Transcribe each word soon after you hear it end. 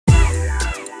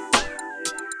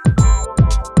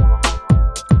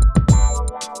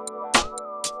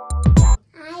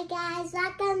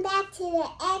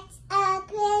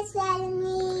Chris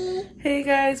Family. Hey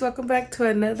guys, welcome back to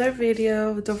another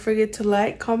video. Don't forget to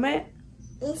like, comment,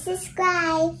 and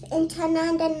subscribe and turn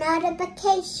on the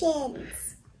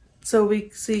notifications so you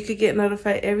could get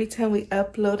notified every time we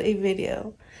upload a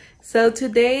video. So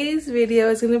today's video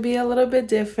is going to be a little bit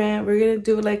different. We're going to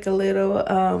do like a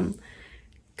little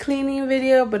cleaning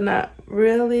video, but not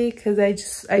really, because I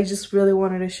just really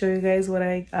wanted to show you guys what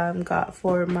I got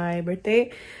for my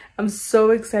birthday. I'm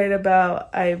so excited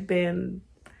about. I've been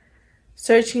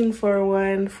searching for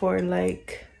one for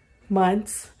like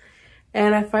months,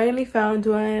 and I finally found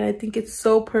one. I think it's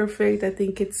so perfect. I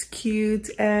think it's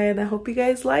cute, and I hope you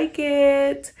guys like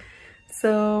it.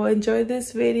 So enjoy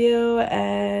this video,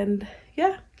 and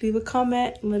yeah, leave a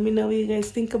comment and let me know what you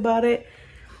guys think about it,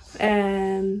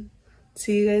 and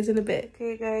see you guys in a bit.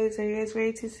 Okay guys, are you guys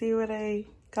ready to see what I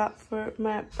got for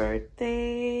my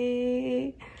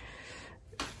birthday?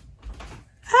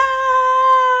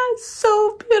 It's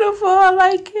so beautiful. I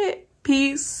like it.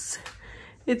 Peace.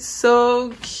 It's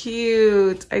so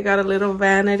cute. I got a little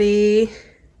vanity.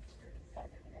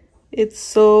 It's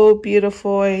so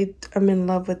beautiful. I'm in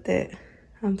love with it.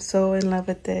 I'm so in love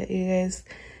with it. You guys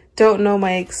don't know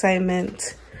my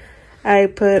excitement. I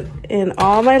put in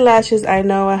all my lashes. I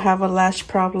know I have a lash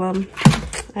problem.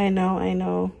 I know.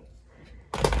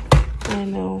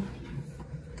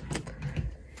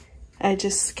 I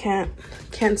just can't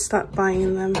stop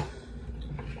buying them.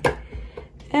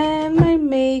 And my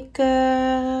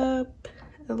makeup,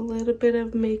 a little bit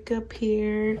of makeup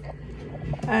here.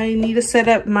 I need to set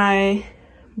up my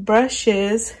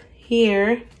brushes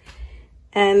here,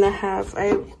 and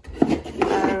I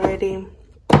already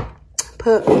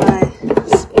put my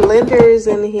blenders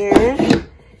in here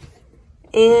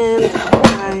and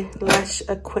my lash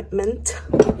equipment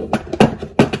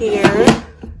here.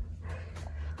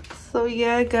 So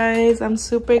yeah guys, I'm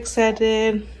super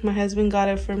excited. My husband got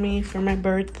it for me for my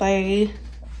birthday.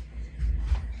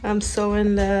 I'm so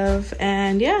in love,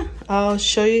 and yeah, I'll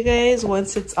show you guys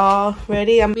once it's all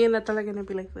ready. Me and Natalia are gonna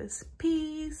be like this.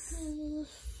 Peace.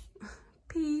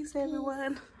 Peace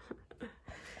everyone.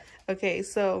 Okay,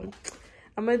 so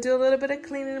I'm gonna do a little bit of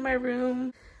cleaning in my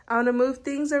room. I want to move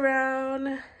things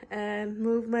around and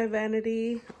move my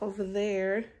vanity over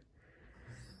there.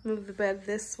 Move the bed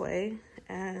this way.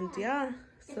 And yeah,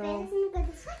 so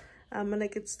I'm gonna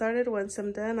get started. Once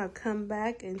I'm done, I'll come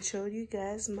back and show you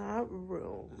guys my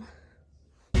room.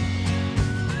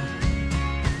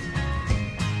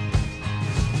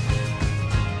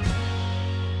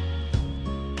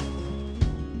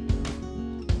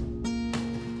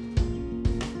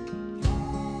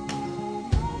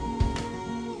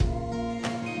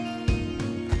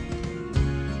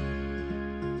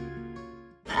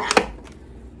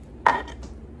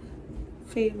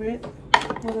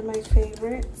 One of my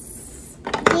favorites.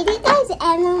 Did you guys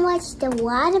ever watch the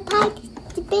water park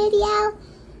video?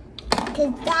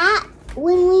 Because that,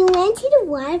 when we went to the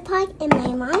water park and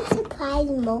my mom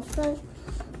surprised both of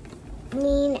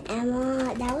me and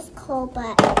Emma, that was cool,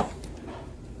 but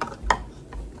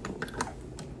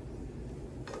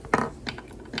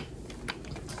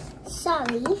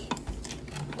sorry.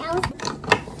 That was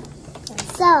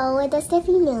so does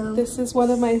Steffi know? This is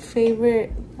one of my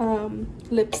favorite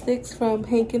lipsticks from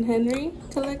Hank and Henry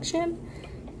collection.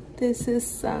 This is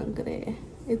Sangre.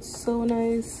 It's so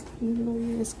nice. I don't know if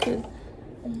you guys could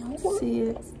see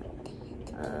it,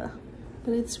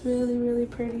 but it's really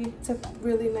pretty. It's a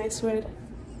really nice red.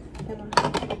 Got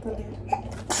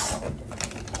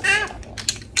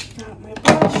my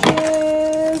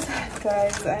brushes,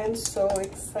 guys. I am so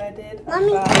excited.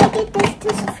 Mommy, can I get this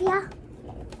to Sophia?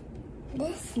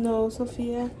 This? No,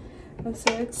 Sophia. I'm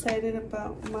so excited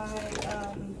about my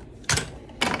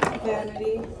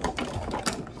vanity.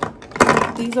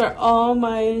 These are all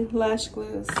my lash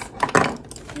glues.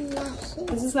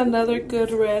 This is another good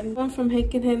red one from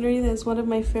Hank and Henry. That's one of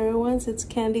my favorite ones. It's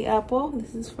Candy Apple.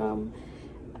 This is from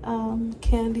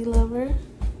Candy Lover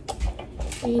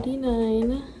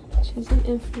 89. She's an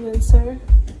influencer,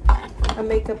 a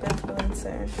makeup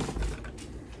influencer.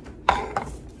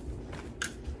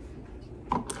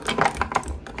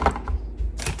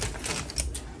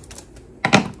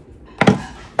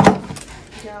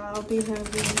 Yeah, I'll be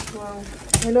having, well,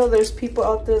 I know there's people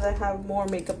out there that have more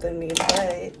makeup than me,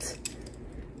 but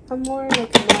I'm more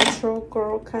like a natural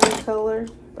girl kind of colors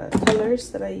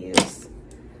that I use.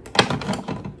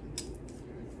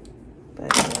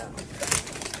 But yeah,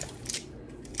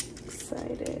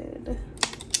 excited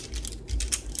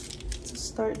to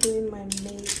start doing my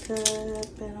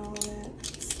makeup and all that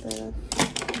stuff.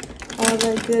 All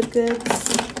the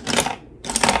goods.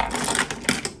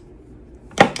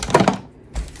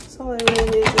 That's all I really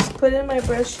put in my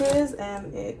brushes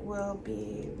and it will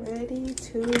be ready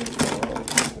to go.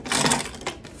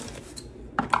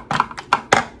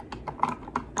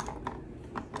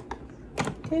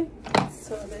 Okay,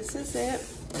 so this is it.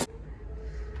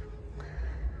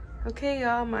 Okay,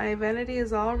 y'all, my vanity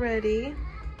is all ready.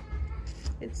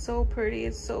 It's so pretty.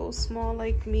 It's so small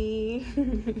like me.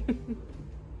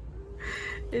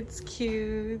 It's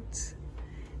cute.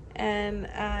 And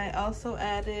I also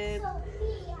added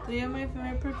 3 of my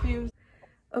favorite perfumes.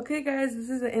 Okay guys, this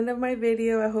is the end of my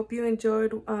video. I hope you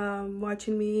enjoyed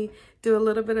watching me do a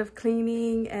little bit of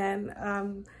cleaning, and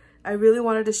I really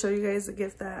wanted to show you guys the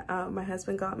gift that my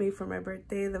husband got me for my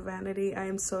birthday, the vanity. I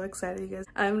am so excited, you guys.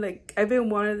 I've been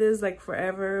wanting this like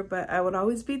forever, but I would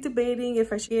always be debating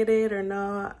if I should get it or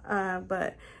not.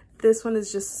 But this one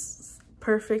is just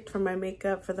perfect for my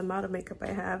makeup, for the amount of makeup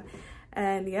I have.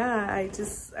 And yeah,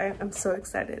 I'm so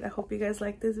excited. I hope you guys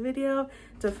like this video.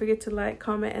 Don't forget to like,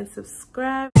 comment, and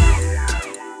subscribe.